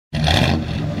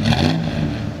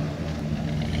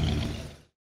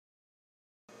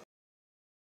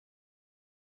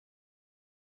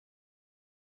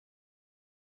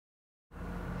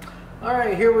All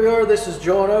right, here we are. This is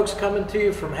John Oakes coming to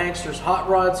you from HANKSTERS Hot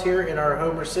Rods here in our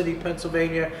Homer City,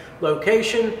 Pennsylvania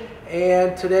location.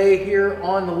 And today here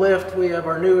on the lift, we have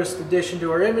our newest addition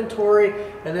to our inventory,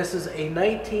 and this is a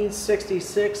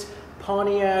 1966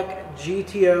 Pontiac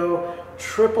Gto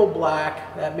triple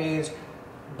black. That means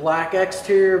black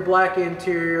exterior, black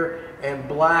interior, and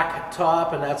black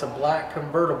top, and that's a black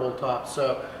convertible top.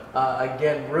 So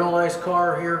again, real nice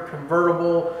car here,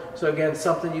 convertible. So again,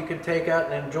 something you can take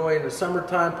out and enjoy in the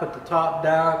summertime, put the top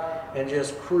down and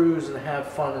just cruise and have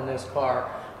fun in this car.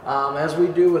 As we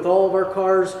do with all of our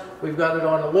cars, we've got it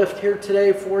on a lift here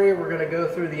today for you. We're going to go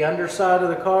through the underside of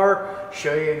the car,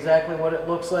 show you exactly what it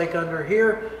looks like under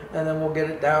here, and then we'll get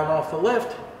it down off the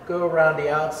lift, go around the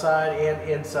outside and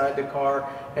inside the car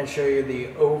and show you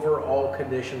the overall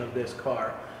condition of this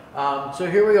car. So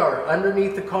here we are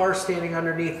underneath the car, standing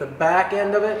underneath the back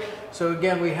end of it. So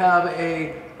again, we have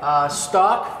a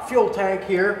stock fuel tank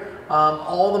here.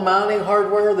 All the mounting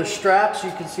hardware, the straps,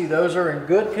 you can see those are in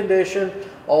good condition.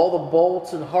 All the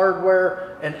bolts and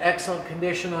hardware in excellent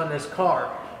condition on this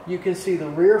car. You can see the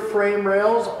rear frame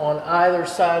rails on either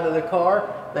side of the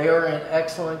car. They are in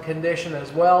excellent condition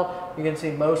as well. You can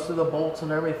see most of the bolts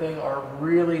and everything are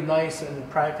really nice and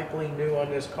practically new on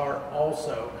this car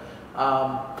also.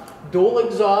 Dual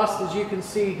exhaust, as you can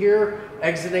see here,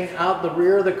 exiting out the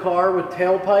rear of the car with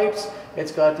tailpipes.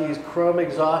 It's got these chrome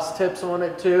exhaust tips on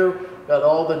it too. Got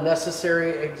all the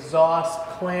necessary exhaust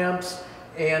clamps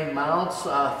and mounts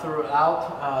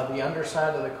throughout the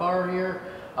underside of the car here.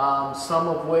 Some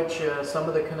of which, some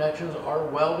of the connections are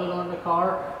welded on the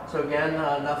car. So again,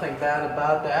 nothing bad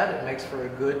about that. It makes for a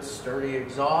good sturdy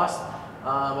exhaust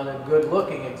and a good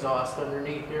looking exhaust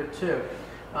underneath here too.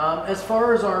 As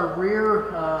far as our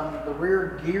rear, the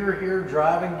rear gear here,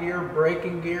 driving gear,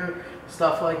 braking gear,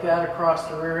 stuff like that across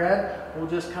the rear end, we'll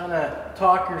just kind of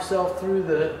talk yourself through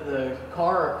the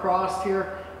car across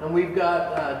here. And we've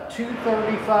got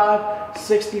 235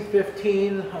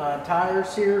 60/15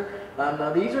 tires here.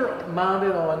 Now these are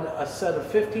mounted on a set of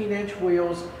 15-inch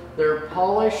wheels. They're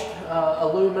polished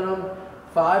aluminum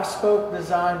 5-spoke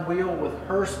design wheel with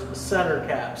Hurst center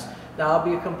caps. Now I'll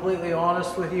be completely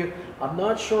honest with you, I'm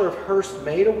not sure if Hurst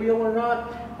made a wheel or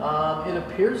not. It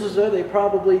appears as though they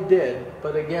probably did,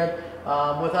 but again,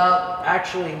 without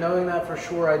actually knowing that for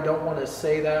sure, I don't want to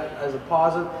say that as a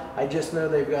positive. I just know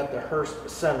they've got the Hurst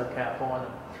center cap on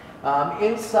them.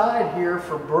 Inside here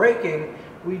for braking,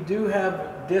 we do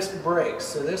have disc brakes.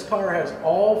 So this car has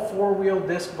all 4-wheel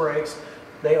disc brakes.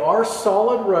 They are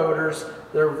solid rotors.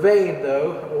 They're vaned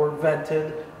though, or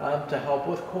vented to help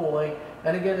with cooling.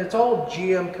 And again, it's all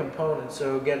GM components.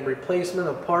 So again, replacement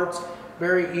of parts,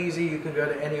 very easy. You can go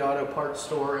to any auto parts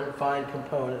store and find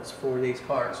components for these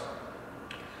cars.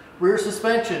 Rear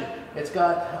suspension, it's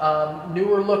got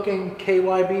newer looking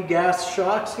KYB gas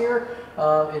shocks here.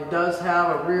 It does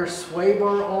have a rear sway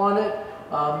bar on it.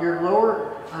 Your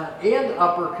lower and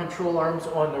upper control arms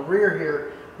on the rear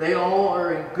here, they all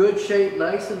are in good shape,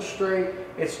 nice and straight.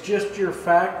 It's just your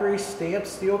factory stamped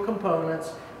steel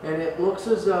components, and it looks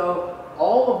as though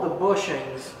all of the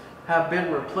bushings have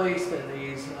been replaced in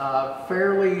these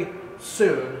fairly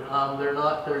soon.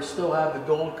 They still have the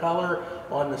gold color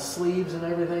on the sleeves and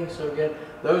everything. So again,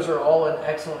 those are all in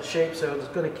excellent shape. So it's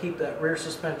going to keep that rear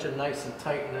suspension nice and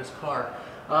tight in this car.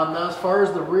 Now as far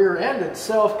as the rear end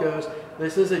itself goes,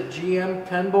 this is a GM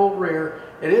 10-bolt rear.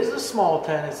 It is a small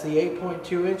 10. It's the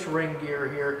 8.2-inch ring gear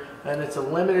here, and it's a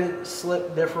limited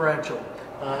slip differential.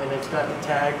 And it's got the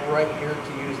tag right here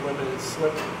to use limited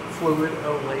slip fluid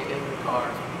only in the car.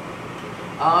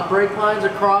 Brake lines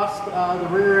across the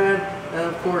rear end, and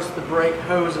of course the brake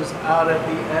hoses out at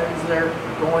the ends there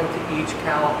going to each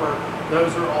caliper.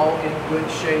 Those are all in good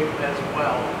shape as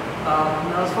well.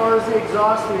 Now as far as the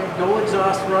exhaust, we have dual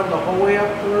exhaust run the whole way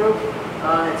up through.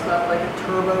 It's got like a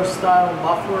turbo style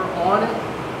muffler on it.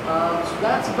 So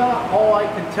that's about all I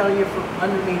can tell you from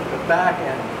underneath the back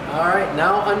end. Alright,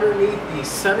 now underneath the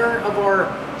center of our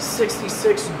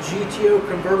 66 GTO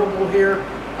convertible here,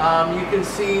 you can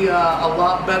see a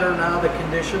lot better now the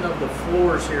condition of the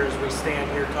floors here as we stand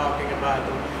here talking about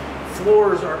them.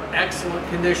 Floors are excellent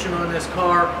condition on this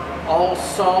car, all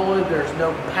solid, there's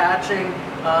no patching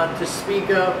to speak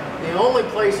of. The only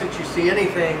place that you see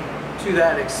anything to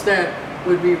that extent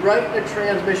would be right in the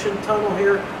transmission tunnel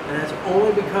here, and that's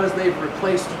only because they've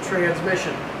replaced the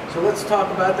transmission. So let's talk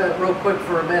about that real quick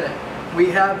for a minute. We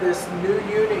have this new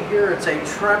unit here. It's a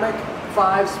Tremec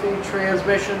 5-speed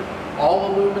transmission,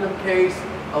 all aluminum case,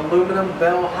 aluminum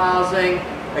bell housing.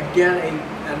 Again,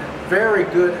 a very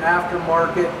good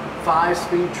aftermarket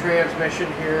 5-speed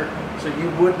transmission here, so you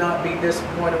would not be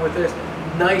disappointed with this.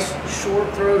 Nice short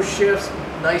throw shifts,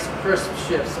 nice crisp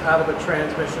shifts out of a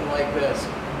transmission like this.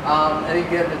 And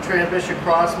again, the transmission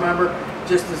cross member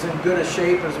just is in good a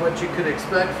shape as what you could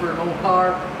expect for an old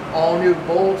car. All new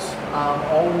bolts,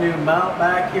 all new mount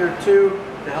back here too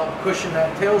to help cushion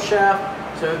that tail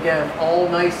shaft. So again, all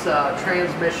nice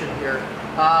transmission here.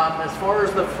 As far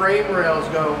as the frame rails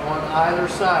go on either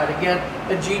side, again,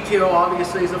 a GTO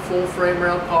obviously is a full frame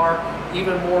rail car,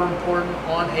 even more important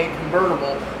on a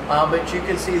convertible. But you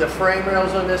can see the frame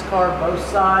rails on this car, both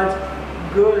sides,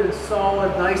 good and solid,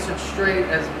 nice and straight,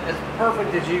 as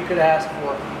perfect as you could ask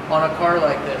for on a car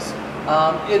like this.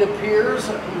 It appears,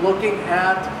 looking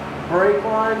at brake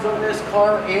lines on this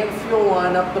car and fuel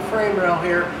line up the frame rail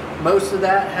here, most of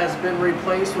that has been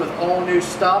replaced with all new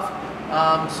stuff.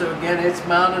 So again, it's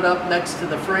mounted up next to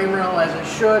the frame rail as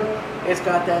it should. It's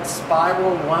got that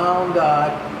spiral wound,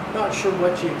 not sure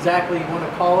what exactly you want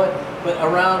to call it, but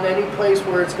around any place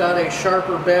where it's got a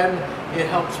sharper bend, it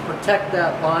helps protect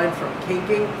that line from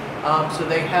kinking. So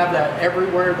they have that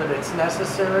everywhere that it's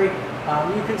necessary.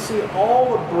 You can see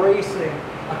all the bracing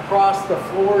across the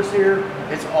floors here.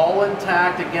 It's all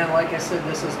intact. Again, like I said,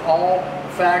 this is all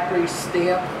factory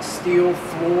stamped steel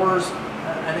floors.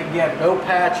 And again, no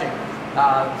patching.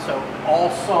 So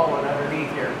all solid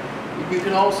underneath here. You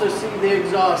can also see the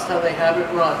exhaust, how they have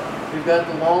it run. We've got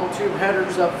the long tube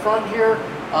headers up front here.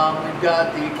 We've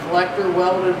got the collector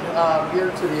welded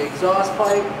here to the exhaust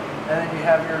pipe. And then you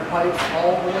have your pipes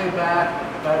all the way back.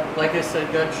 Like I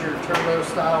said, got your turbo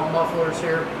style mufflers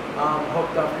here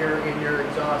hooked up here in your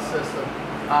exhaust system.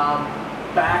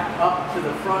 Back up to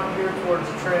the front here towards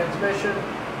the transmission.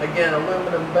 Again,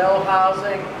 aluminum bell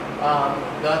housing.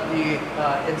 Got the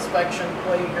inspection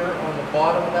plate here on the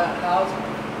bottom of that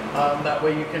housing. That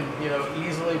way you can,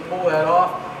 easily pull that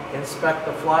off, inspect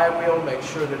the flywheel, make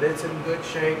sure that it's in good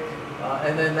shape.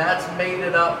 And then that's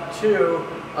mated up to,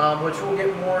 which we'll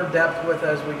get more in depth with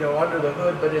as we go under the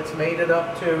hood, but it's mated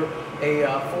up to a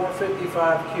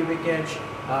 455 cubic inch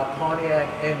Pontiac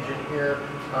engine here.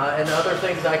 And other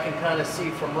things I can kind of see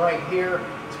from right here,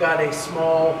 it's got a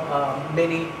small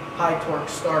mini high torque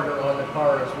starter on the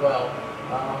car as well.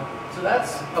 So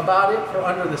that's about it for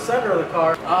under the center of the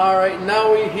car. All right, now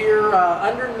we're here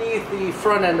underneath the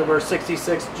front end of our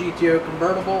 66 GTO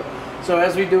convertible. So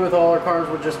as we do with all our cars,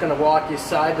 we're just going to walk you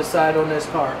side to side on this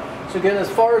car. So again, as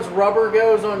far as rubber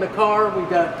goes on the car, we've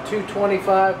got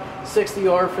 225 60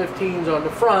 R15s on the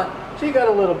front. So you got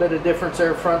a little bit of difference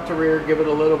there front to rear, give it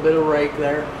a little bit of rake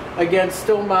there. Again,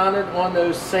 still mounted on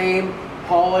those same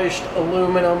polished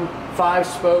aluminum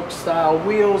 5-spoke style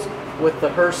wheels with the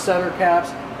Hearst center caps.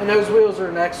 And those wheels are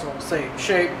in excellent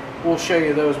shape. We'll show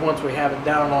you those once we have it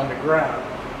down on the ground.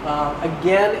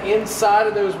 Again, inside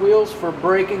of those wheels for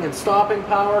braking and stopping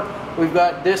power, we've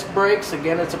got disc brakes.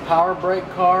 Again, it's a power brake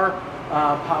car,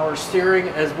 power steering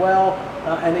as well.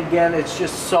 And again, it's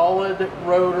just solid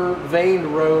rotor, vaned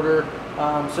rotor.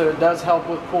 So it does help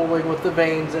with cooling with the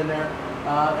vanes in there.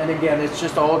 And again, it's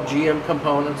just all GM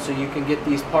components, so you can get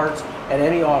these parts at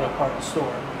any auto parts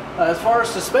store. As far as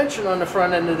suspension on the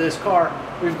front end of this car,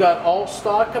 we've got all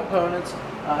stock components,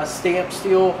 stamped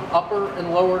steel upper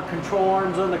and lower control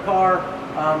arms on the car.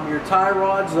 Your tie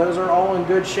rods, those are all in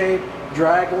good shape.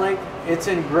 Drag length, it's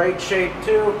in great shape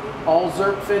too. All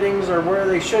Zerk fittings are where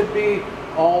they should be.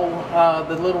 All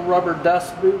the little rubber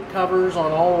dust boot covers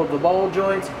on all of the ball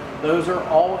joints, those are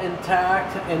all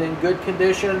intact and in good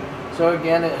condition. So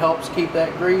again, it helps keep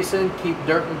that grease in, keep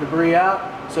dirt and debris out.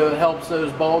 So it helps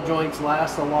those ball joints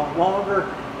last a lot longer,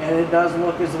 and it does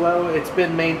look as though it's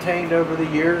been maintained over the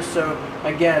years. So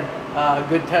again,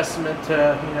 good testament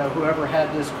to whoever had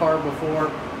this car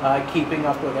before, keeping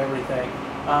up with everything.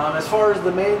 As far as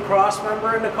the main cross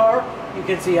member in the car, you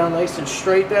can see how nice and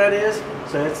straight that is.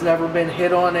 So it's never been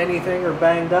hit on anything or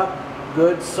banged up.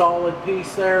 Good solid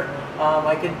piece there.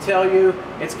 I can tell you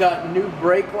it's got new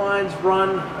brake lines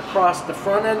run across the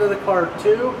front end of the car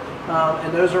too,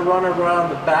 and those are run around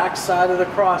the back side of the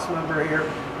cross member here.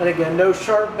 And again, no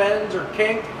sharp bends or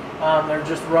kinked. They're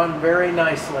just run very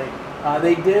nicely.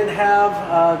 They did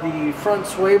have the front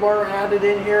sway bar added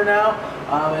in here now,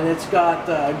 and it's got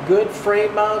good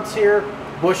frame mounts here.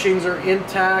 Bushings are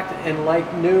intact and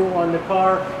like new on the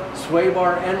car. Sway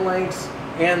bar end links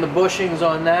and the bushings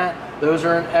on that, those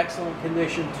are in excellent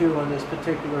condition too on this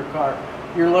particular car.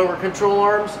 Your lower control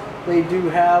arms, they do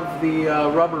have the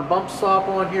rubber bump stop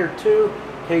on here too,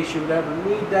 in case you would ever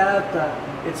need that.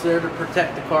 It's there to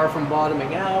protect the car from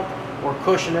bottoming out or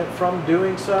cushion it from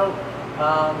doing so.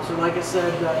 So like I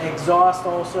said, exhaust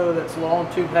also, that's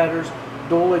long tube headers,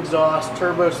 dual exhaust,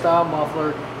 turbo style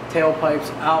muffler,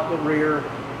 tailpipes out the rear.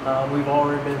 We've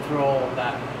already been through all of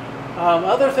that.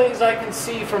 Other things I can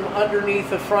see from underneath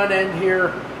the front end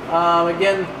here,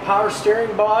 again, power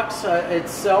steering box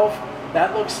itself,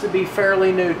 that looks to be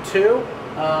fairly new too.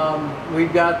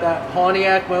 We've got that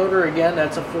Pontiac motor, again,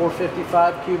 that's a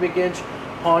 455 cubic inch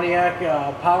Pontiac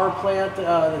power plant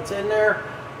that's in there.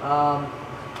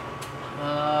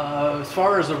 As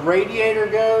far as the radiator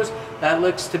goes, that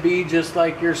looks to be just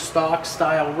like your stock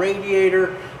style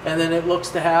radiator, and then it looks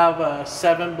to have a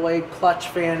 7-blade clutch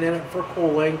fan in it for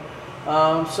cooling.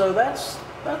 So that's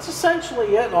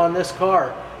essentially it on this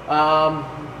car.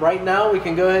 Right now we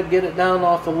can go ahead and get it down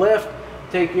off the lift,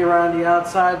 take you around the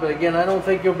outside, but again, I don't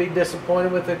think you'll be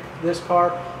disappointed with this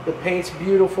car. The paint's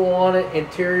beautiful on it,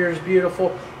 interior's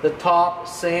beautiful, the top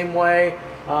same way.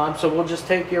 So we'll just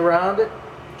take you around it,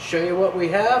 show you what we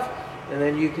have, and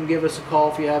then you can give us a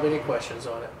call if you have any questions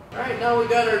on it. Alright, now we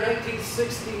got our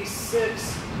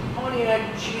 1966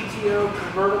 Pontiac Gto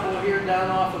Convertible here down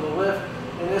off of the lift,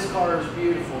 and this car is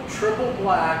beautiful. Triple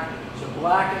black, so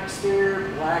black exterior,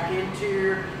 black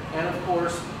interior, and of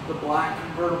course the black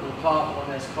convertible top on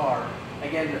this car.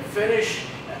 Again, the finish,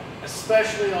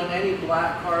 especially on any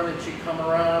black car that you come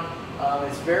around,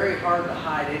 it's very hard to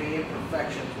hide any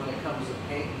imperfections when it comes to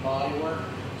paint and bodywork.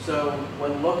 So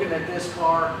when looking at this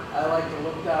car, I like to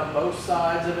look down both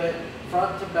sides of it,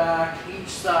 front to back, each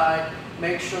side,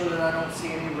 make sure that I don't see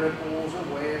any ripples or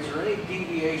waves or any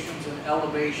deviations in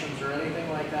elevations or anything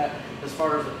like that as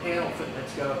far as the panel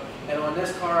fitments go. And on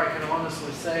this car, I can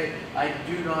honestly say I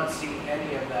do not see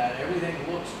any of that. Everything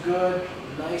looks good,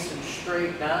 nice and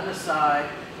straight down the side.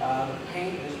 The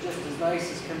paint is just as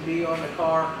nice as can be on the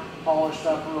car, polished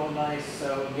up real nice.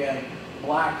 So again,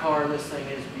 black car, this thing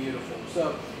is beautiful.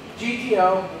 So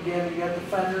GTO, again, you got the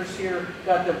fenders here,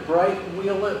 got the bright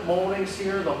wheel lip moldings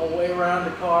here the whole way around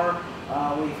the car.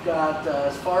 We've got,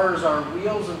 as far as our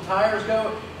wheels and tires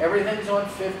go, everything's on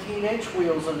 15-inch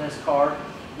wheels in this car.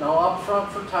 Now up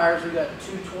front for tires, we've got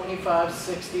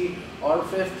 225/60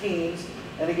 R15s,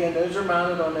 and again, those are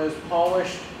mounted on those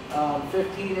polished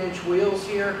 15-inch wheels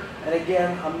here. And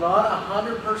again, I'm not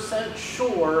 100%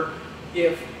 sure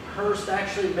if Hurst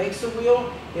actually makes a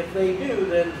wheel. If they do,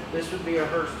 then this would be a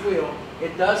Hurst wheel.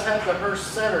 It does have the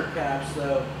Hurst center caps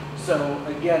though, so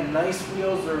again, nice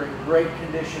wheels. They're in great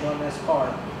condition on this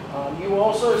car. You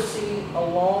also see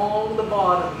along the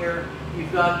bottom here,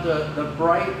 you've got the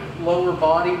bright lower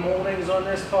body moldings on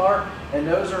this car, and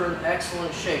those are in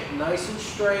excellent shape. Nice and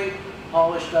straight,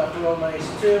 polished up real nice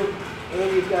too.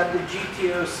 And you've got the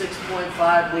GTO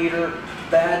 6.5 liter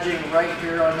badging right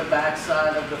here on the back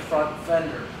side of the front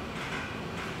fender.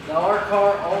 Now our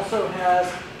car also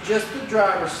has just the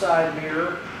driver's side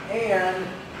mirror, and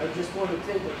I just want to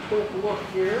take a quick look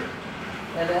here,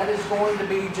 and that is going to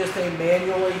be just a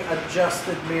manually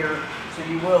adjusted mirror, so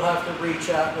you will have to reach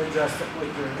out and adjust it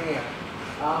with your hand.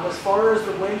 As far as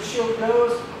the windshield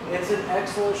goes, it's in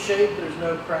excellent shape. There's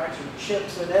no cracks or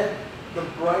chips in it. The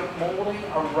bright molding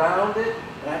around it,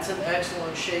 that's in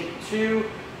excellent shape too.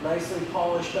 Nicely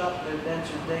polished up, no dents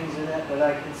or things in it that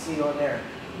I can see on there.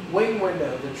 Wing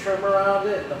window, the trim around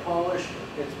it, the polish,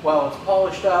 it's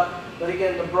polished up, but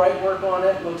again, the bright work on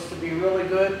it looks to be really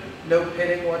good. No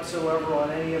pitting whatsoever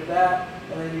on any of that.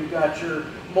 And then you've got your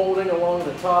molding along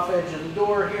the top edge of the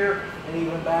door here, and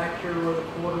even back here where the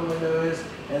quarter window is,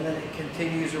 and then it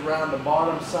continues around the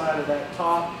bottom side of that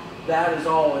top. That is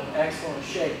all in excellent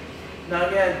shape. Now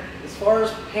again, as far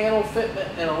as panel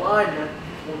fitment and alignment,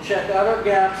 we'll check out our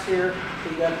gaps here.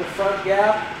 So you got the front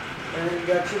gap, and then you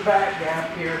got your back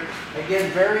gap here.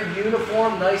 Again, very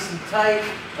uniform, nice and tight,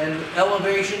 and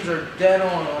elevations are dead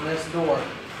on this door.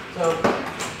 So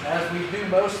as we do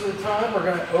most of the time, we're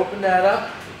going to open that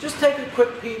up. Just take a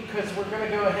quick peek, because we're going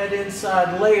to go ahead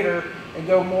inside later and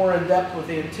go more in depth with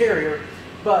the interior.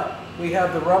 But we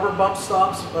have the rubber bump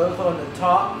stops both on the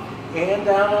top and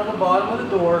down on the bottom of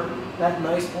the door. That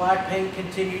nice black paint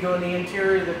continued on the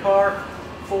interior of the car.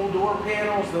 Full door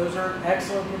panels, those are in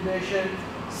excellent condition.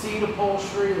 Seat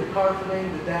upholstery, the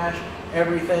carpeting, the dash,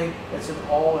 everything. It's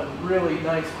all in really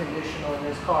nice condition on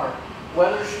this car.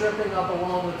 Weather stripping up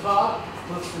along the top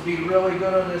looks to be really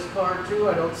good on this car too.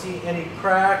 I don't see any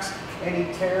cracks,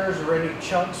 any tears, or any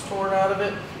chunks torn out of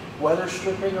it. Weather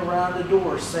stripping around the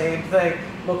door, same thing.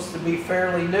 Looks to be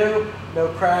fairly new. No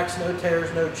cracks, no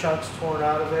tears, no chunks torn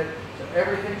out of it. So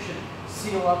everything should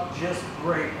seal up just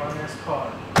great on this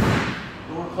car.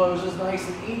 Door closes nice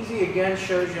and easy. Again,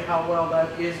 shows you how well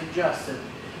that is adjusted.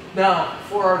 Now,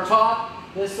 for our top,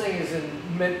 this thing is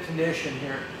in mint condition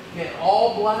here. Again,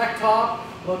 all black top.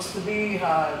 Looks to be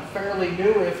fairly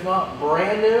new, if not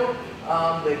brand new.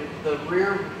 The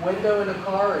rear window in the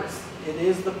car, it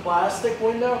is the plastic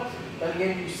window. But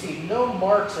again, you see no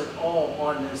marks at all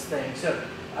on this thing. So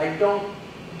I don't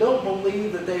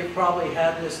believe that they've probably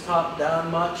had this top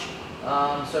down much.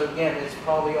 So again, it's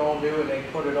probably all new, and they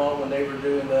put it on when they were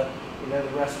doing the the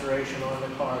restoration on the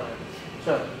car.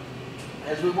 So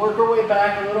as we work our way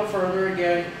back a little further,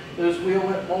 again, those wheel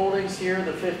lip moldings here,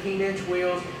 the 15-inch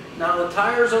wheels. Now the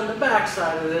tires on the back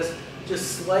side of this,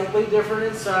 just slightly different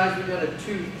in size. We've got a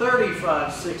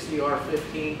 235/60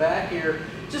 R15 back here,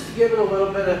 just to give it a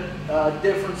little bit of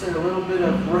difference and a little bit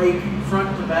of brake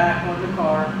front to back on the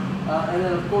car. And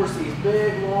then of course these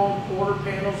big long quarter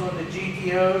panels on the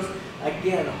GTOs.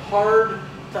 Again, hard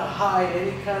to hide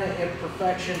any kind of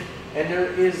imperfection, and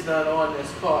there is none on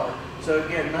this car. So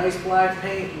again, nice black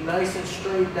paint, nice and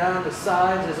straight down the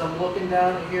sides as I'm looking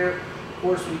down at here. Of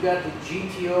course, we've got the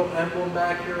GTO emblem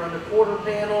back here on the quarter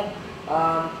panel.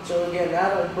 So again,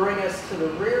 that'll bring us to the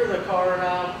rear of the car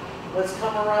now. Let's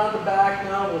come around the back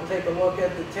now. We'll take a look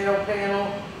at the tail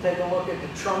panel, take a look at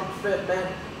the trunk fitment.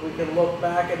 We can look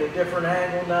back at a different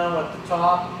angle now at the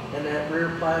top and that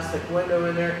rear plastic window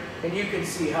in there. And you can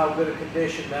see how good a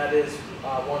condition that is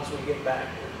once we get back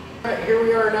here. All right, here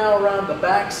we are now around the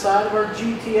back side of our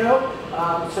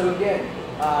GTO. So again,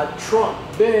 trunk,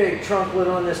 big trunk lid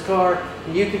on this car.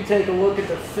 You can take a look at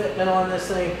the fitment on this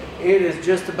thing. It is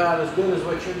just about as good as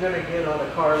what you're going to get on a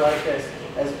car like this.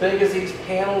 As big as these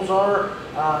panels are,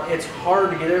 it's hard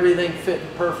to get everything fitting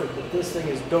perfect, but this thing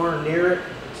is darn near it.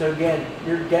 So again,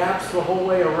 your gaps the whole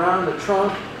way around the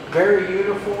trunk, very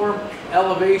uniform.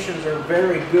 Elevations are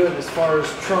very good as far as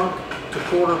trunk to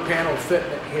quarter panel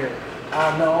fitment here.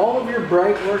 Now all of your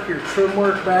bright work, your trim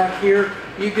work back here,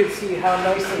 you can see how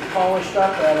nicely polished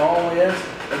up that all is.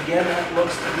 Again, that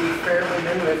looks to be fairly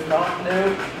new, if not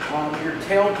new. Your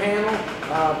tail panel,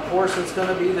 of course, it's going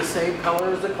to be the same color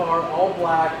as the car, all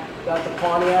black. Got the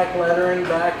Pontiac lettering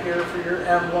back here for your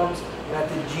emblems. Got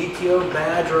the GTO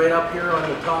badge right up here on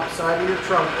the top side of your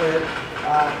trunk lid.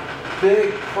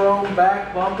 Big chrome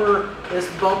back bumper. This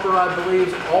bumper, I believe,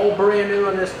 is all brand new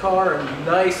on this car and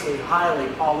nicely, highly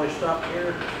polished up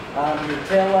here. Your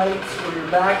tail lights, or your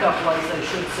backup lights, I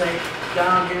should say,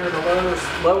 down here in the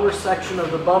lower section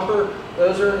of the bumper.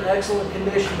 Those are in excellent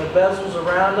condition. The bezels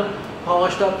around them,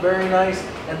 polished up very nice,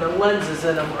 and the lenses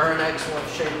in them are in excellent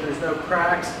shape. There's no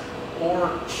cracks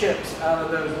or chips out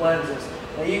of those lenses.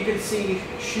 Now you can see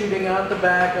shooting out the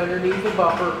back underneath the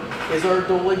bumper is our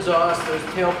dual exhaust, those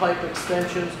tailpipe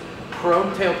extensions,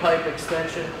 chrome tailpipe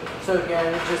extension. So again,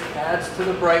 it just adds to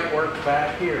the bright work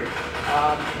back here.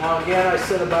 Now again, I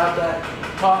said about that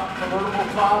top,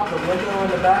 convertible top, the window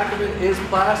in the back of it is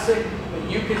plastic,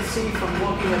 but you can see from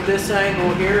looking at this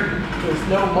angle here, there's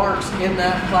no marks in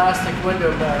that plastic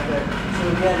window back there.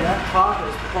 So again, that top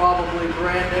is probably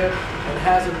brand new and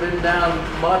hasn't been down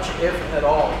much, if at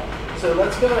all. So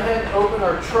let's go ahead and open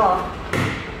our trunk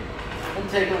and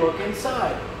take a look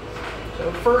inside.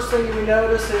 So first thing we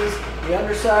notice is the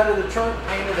underside of the trunk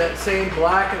painted that same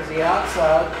black as the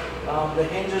outside. The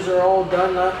hinges are all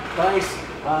done up nice.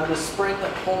 The spring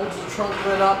that holds the trunk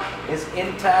lid up is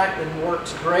intact and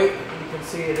works great. You can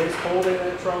see it is holding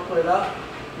the trunk lid up.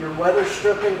 Your weather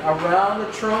stripping around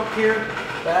the trunk here,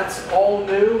 that's all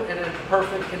new and in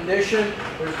perfect condition.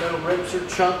 There's no rips or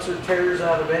chunks or tears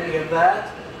out of any of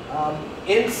that.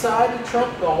 Inside the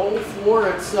trunk, the whole floor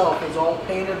itself is all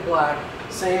painted black,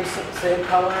 same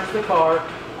color as the car.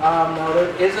 Now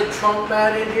there is a trunk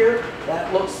mat in here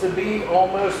that looks to be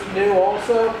almost new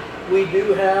also. We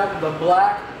do have the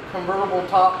black convertible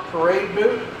top parade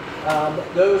boot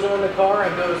that goes on the car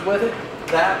and goes with it.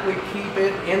 That we keep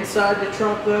it inside the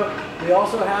trunk though. We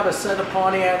also have a set of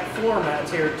Pontiac floor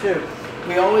mats here too.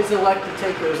 We always elect to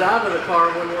take those out of the car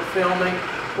when we're filming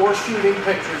or shooting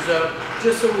pictures though,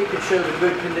 just so we can show the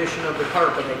good condition of the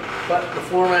carpeting. But the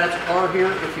floor mats are here.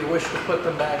 If you wish to put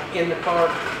them back in the car,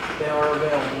 they are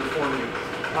available for you.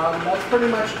 That's pretty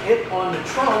much it on the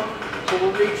trunk. So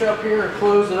we'll reach up here and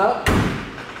close it up.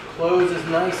 Close is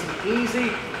nice and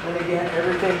easy, and again,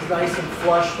 everything's nice and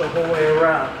flush the whole way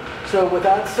around. So with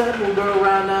that said, we'll go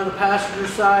around now the passenger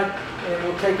side, and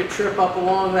we'll take a trip up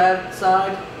along that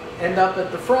side, end up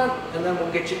at the front, and then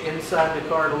we'll get you inside the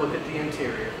car to look at the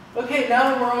interior. Okay, now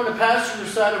that we're on the passenger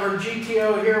side of our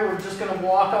GTO here, we're just going to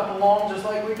walk up along just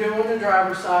like we do on the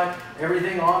driver's side.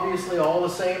 Everything obviously all the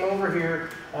same over here.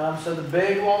 So the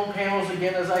big long panels,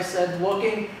 again, as I said,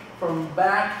 looking from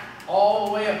back all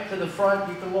the way up to the front.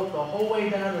 You can look the whole way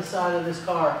down the side of this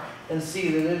car and see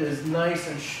that it is nice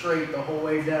and straight the whole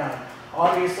way down.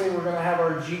 Obviously, we're going to have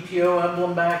our GTO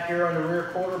emblem back here on the rear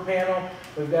quarter panel.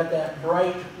 We've got that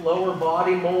bright lower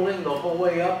body molding the whole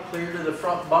way up, clear to the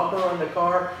front bumper on the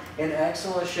car, in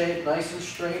excellent shape, nice and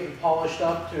straight and polished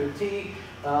up to a T.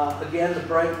 Again, the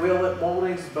bright wheel lip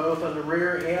moldings both on the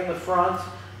rear and the front.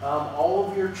 All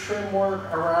of your trim work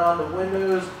around the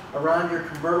windows, around your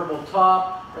convertible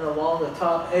top, and along the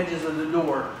top edges of the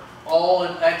door. All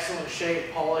in excellent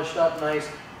shape, polished up nice.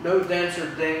 No dents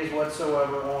or dings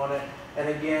whatsoever on it. And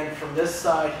again, from this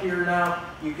side here now,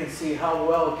 you can see how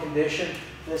well conditioned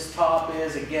this top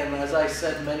is. Again, as I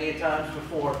said many times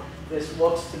before, this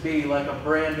looks to be like a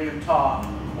brand new top,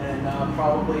 and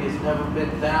probably has never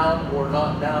been down or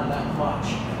not down that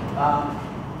much.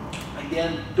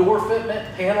 Again, door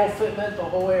fitment, panel fitment the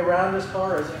whole way around this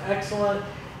car is excellent.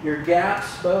 Your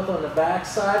gaps both on the back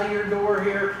side of your door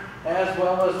here as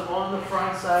well as on the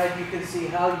front side, you can see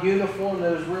how uniform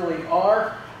those really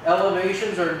are.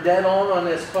 Elevations are dead on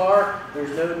this car.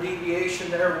 There's no deviation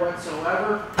there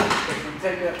whatsoever. If we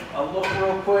take a look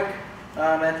real quick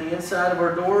at the inside of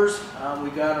our doors, we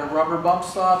got our rubber bump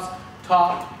stops,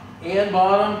 top and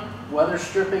bottom. Weather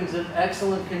stripping's in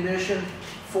excellent condition.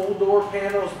 Full door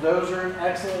panels, those are in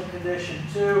excellent condition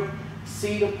too.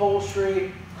 Seat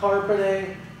upholstery,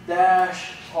 carpeting,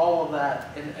 dash, all of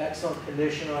that in excellent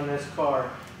condition on this car.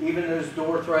 Even those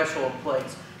door threshold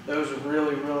plates, those are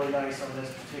really, really nice on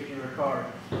this particular car.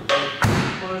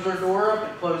 Close our door up,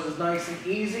 it closes nice and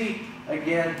easy.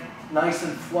 Again, nice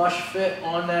and flush fit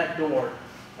on that door.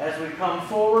 As we come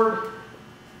forward,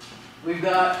 we've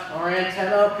got our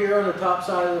antenna up here on the top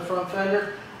side of the front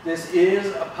fender. This is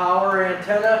a power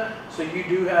antenna, so you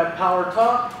do have power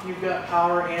top, you've got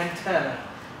power antenna.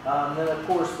 Then of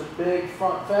course the big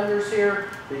front fenders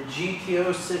here, the GTO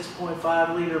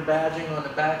 6.5 liter badging on the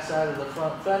back side of the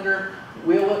front fender,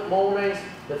 wheel lip moldings,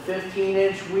 the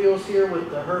 15-inch wheels here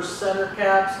with the Hearst center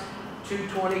caps,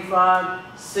 225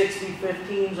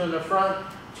 60-15s on the front,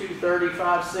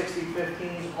 235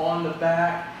 60-15s on the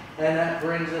back. And that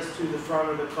brings us to the front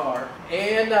of the car.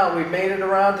 And we made it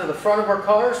around to the front of our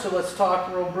car, so let's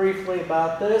talk real briefly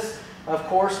about this. Of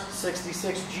course,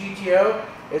 66 GTO.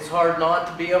 It's hard not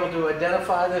to be able to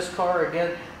identify this car.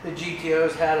 Again, the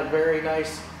GTOs had a very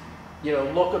nice,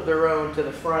 look of their own to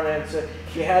the front end. So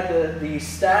you had the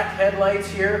stacked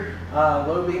headlights here,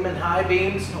 low beam and high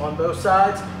beams on both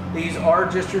sides. These are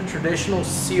just your traditional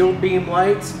sealed beam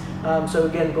lights. So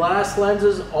again, glass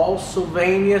lenses, all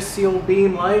Sylvania sealed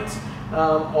beam lights.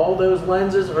 All those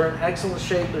lenses are in excellent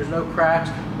shape. There's no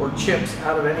cracks or chips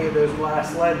out of any of those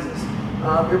glass lenses.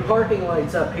 Your parking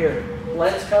lights up here,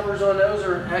 lens covers on those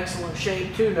are in excellent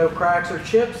shape too. No cracks or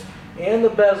chips. And the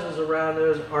bezels around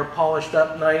those are polished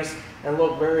up nice and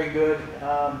look very good.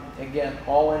 Again,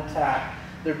 all intact.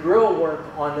 The grille work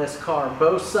on this car,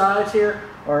 both sides here,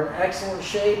 are in excellent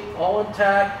shape, all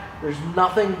intact. There's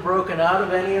nothing broken out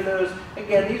of any of those.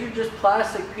 Again, these are just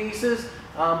plastic pieces,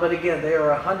 but again, they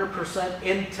are 100%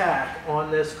 intact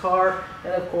on this car.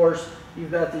 And of course,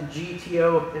 you've got the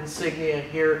GTO insignia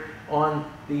here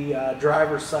on the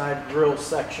driver's side grille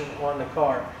section on the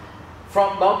car.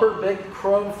 Front bumper, big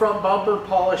chrome front bumper,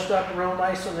 polished up real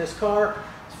nice on this car.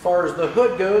 As far as the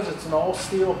hood goes, it's an all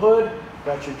steel hood.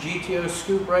 Got your GTO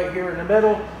scoop right here in the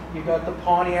middle. You've got the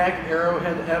Pontiac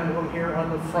arrowhead emblem here on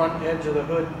the front edge of the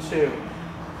hood too.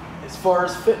 As far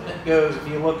as fitment goes, if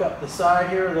you look up the side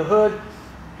here of the hood,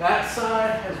 that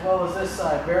side as well as this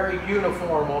side, very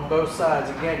uniform on both sides.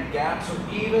 Again, gaps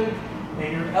are even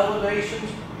and your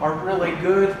elevations are really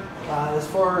good as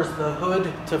far as the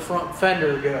hood to front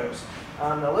fender goes.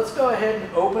 Now let's go ahead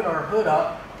and open our hood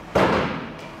up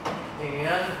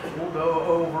and we'll go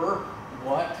over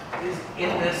what is in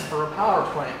this for a power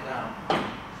plant now.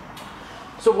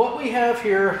 So what we have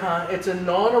here, it's a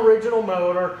non-original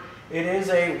motor. It is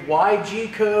a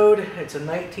YG code. It's a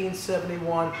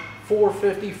 1971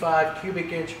 455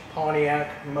 cubic inch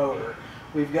Pontiac motor.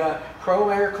 We've got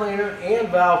chrome air cleaner and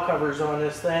valve covers on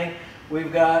this thing.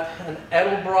 We've got an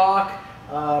Edelbrock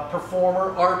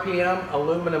Performer RPM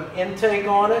aluminum intake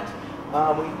on it.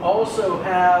 We also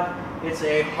have, it's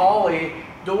a Holley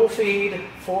dual feed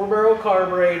 4-barrel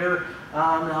carburetor.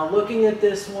 Now looking at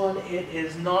this one, it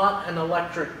is not an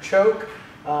electric choke.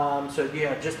 So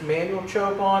yeah, just manual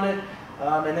choke on it.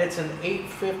 And it's an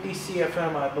 850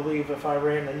 CFM, I believe, if I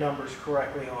ran the numbers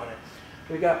correctly on it.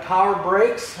 We've got power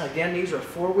brakes. Again, these are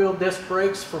 4-wheel disc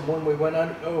brakes from when we went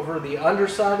over the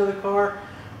underside of the car.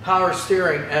 Power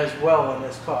steering as well on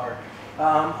this car.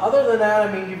 Other than that,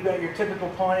 I mean, you've got your typical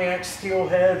Pontiac steel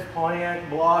heads, Pontiac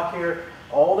block here.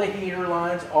 All the heater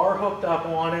lines are hooked up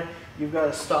on it. You've got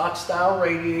a stock style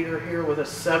radiator here with a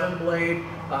 7-blade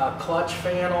clutch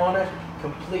fan on it,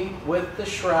 complete with the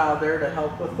shroud there to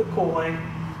help with the cooling.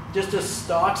 Just a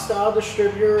stock style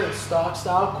distributor and stock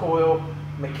style coil,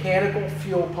 mechanical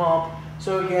fuel pump.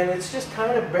 So again, it's just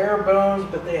kind of bare bones,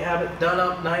 but they have it done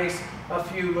up nice. A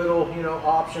few little,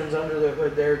 options under the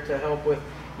hood there to help with,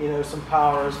 some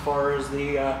power as far as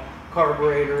the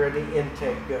carburetor and the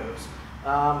intake goes.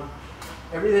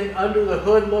 Everything under the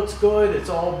hood looks good. It's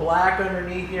all black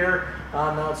underneath here.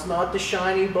 Now it's not the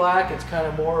shiny black. It's kind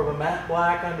of more of a matte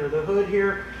black under the hood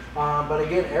here. But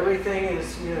again, everything is,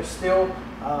 still,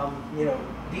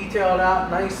 detailed out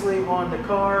nicely on the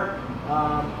car.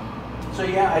 So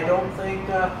yeah, I don't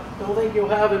think you'll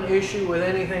have an issue with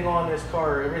anything on this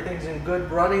car. Everything's in good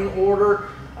running order.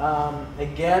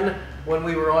 Again, when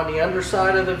we were on the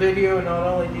underside of the video, not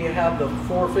only do you have the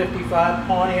 455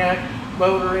 Pontiac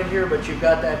motor in here, but you've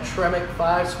got that Tremec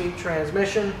 5-speed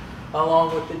transmission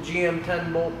along with the GM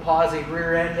 10-bolt posi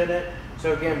rear end in it.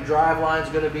 So again, driveline is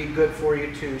going to be good for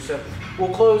you too. So we'll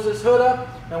close this hood up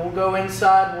and we'll go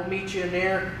inside. We'll meet you in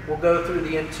there. We'll go through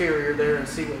the interior there and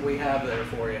see what we have there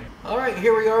for you. All right,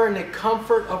 here we are in the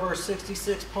comfort of our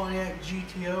 66 Pontiac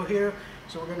GTO here.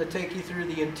 So we're going to take you through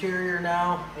the interior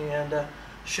now and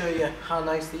show you how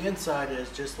nice the inside is,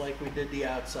 just like we did the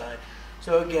outside.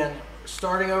 So again,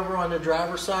 starting over on the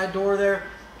driver's side door there,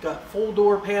 got full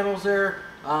door panels there.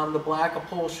 The black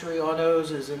upholstery on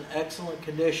those is in excellent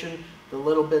condition. The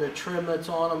little bit of trim that's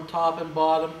on them, top and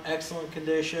bottom, excellent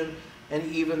condition. And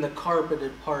even the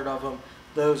carpeted part of them,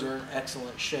 those are in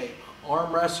excellent shape.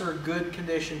 Armrests are good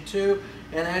condition too.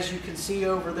 And as you can see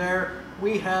over there,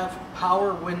 we have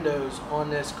power windows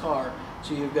on this car.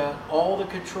 So you've got all the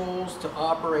controls to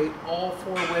operate all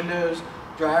 4 windows,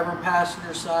 driver,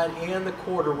 passenger side, and the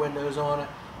quarter windows on it,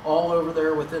 all over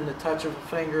there within the touch of a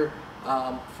finger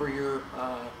for your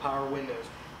power windows.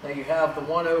 Now you have the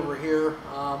one over here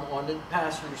on the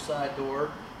passenger side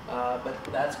door, but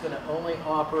that's going to only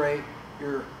operate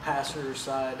your passenger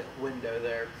side window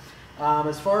there.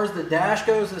 As far as the dash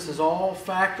goes, this is all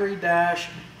factory dash,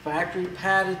 factory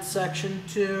padded section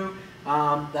 2.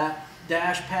 That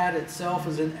dash pad itself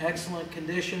is in excellent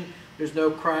condition. There's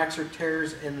no cracks or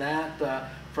tears in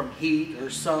that from heat or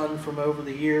sun from over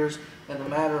the years. And as a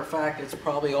matter of fact, it's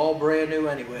probably all brand new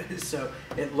anyways, so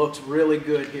it looks really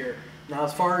good here. Now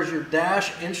as far as your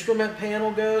dash instrument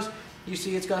panel goes, you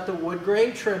see it's got the wood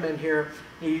grain trim in here.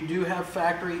 You do have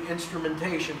factory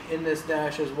instrumentation in this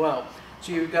dash as well.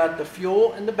 So you've got the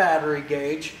fuel and the battery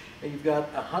gauge, and you've got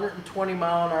a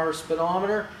 120-mile-an-hour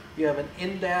speedometer, you have an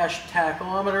in-dash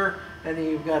tachometer, and then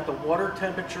you've got the water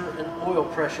temperature and oil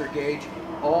pressure gauge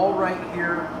all right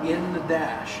here in the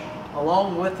dash.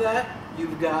 Along with that,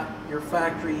 you've got your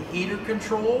factory heater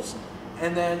controls,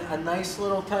 and then a nice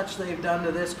little touch they've done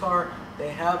to this car,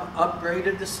 they have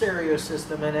upgraded the stereo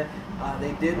system in it.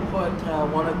 They did put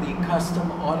one of the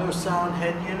custom auto sound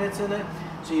head units in it.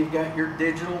 So you've got your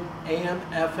digital AM,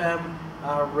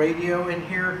 FM radio in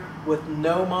here with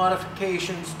no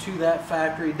modifications to that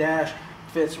factory dash.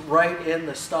 Fits right in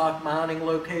the stock mounting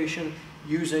location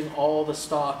using all the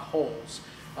stock holes.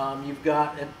 You've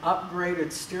got an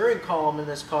upgraded steering column in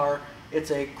this car. It's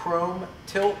a chrome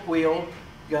tilt wheel.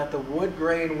 You got the wood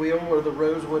grain wheel or the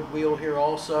rosewood wheel here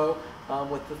also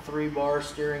with the 3-bar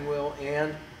steering wheel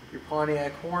and your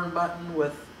Pontiac horn button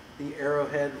with the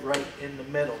arrowhead right in the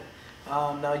middle.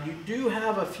 Now you do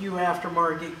have a few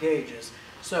aftermarket gauges.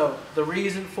 So the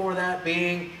reason for that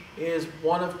being is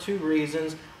one of 2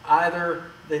 reasons. Either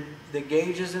the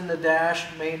gauges in the dash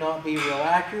may not be real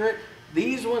accurate.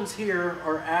 These ones here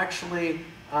are actually,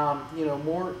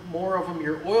 more of them,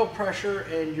 your oil pressure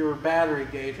and your battery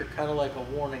gauge are kind of like a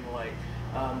warning light.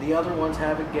 The other ones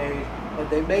have a gauge, but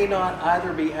they may not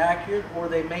either be accurate or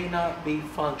they may not be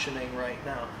functioning right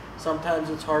now. Sometimes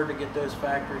it's hard to get those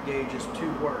factory gauges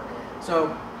to work.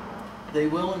 So they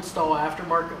will install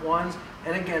aftermarket ones,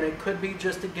 and again, it could be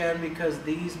just because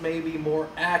these may be more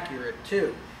accurate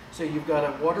too. So you've got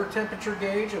a water temperature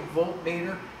gauge, a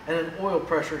voltmeter, and an oil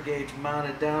pressure gauge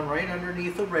mounted down right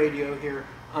underneath the radio here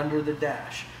under the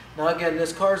dash. Now again,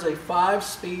 this car is a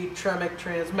 5-speed Tremec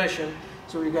transmission,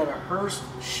 so we've got a Hurst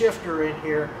shifter in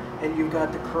here, and you've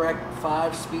got the correct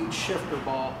 5-speed shifter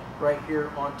ball right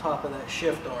here on top of that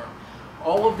shift arm.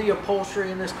 All of the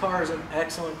upholstery in this car is in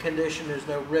excellent condition. There's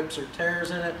no rips or tears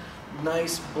in it.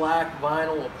 Nice black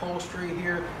vinyl upholstery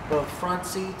here, both front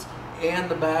seats and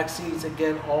the back seats,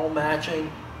 again, all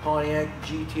matching Pontiac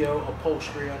GTO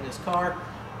upholstery on this car.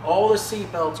 All the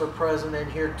seat belts are present in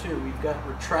here too. We've got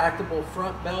retractable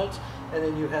front belts, and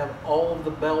then you have all of the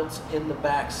belts in the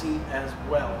back seat as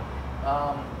well.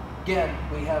 Again,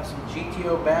 we have some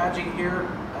GTO badging here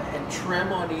and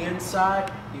trim on the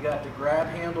inside. You got the grab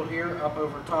handle here up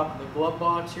over top of the glove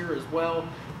box here as well.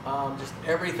 Just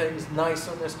everything's nice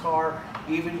on this car.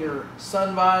 Even your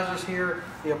sun visors here,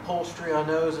 the upholstery on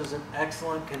those is in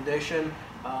excellent condition.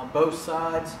 Both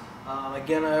sides.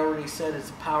 Again, I already said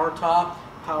it's a power top,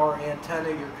 power antenna.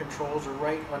 Your controls are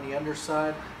right on the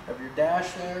underside of your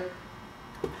dash there.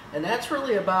 And that's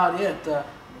really about it. The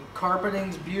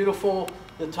carpeting's beautiful.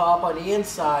 The top on the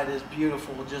inside is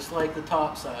beautiful, just like the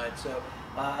top side. So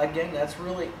again, that's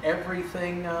really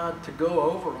everything to go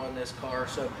over on this car.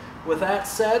 So with that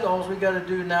said, all we got to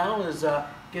do now is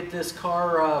get this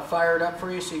car fired up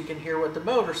for you so you can hear what the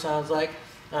motor sounds like.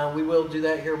 We will do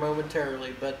that here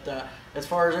momentarily. But as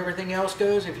far as everything else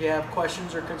goes, if you have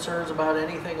questions or concerns about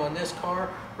anything on this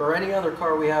car or any other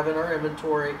car we have in our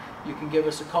inventory, you can give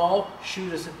us a call,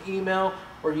 shoot us an email,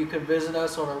 or you can visit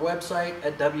us on our website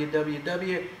at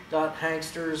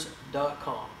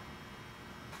www.hanksters.com.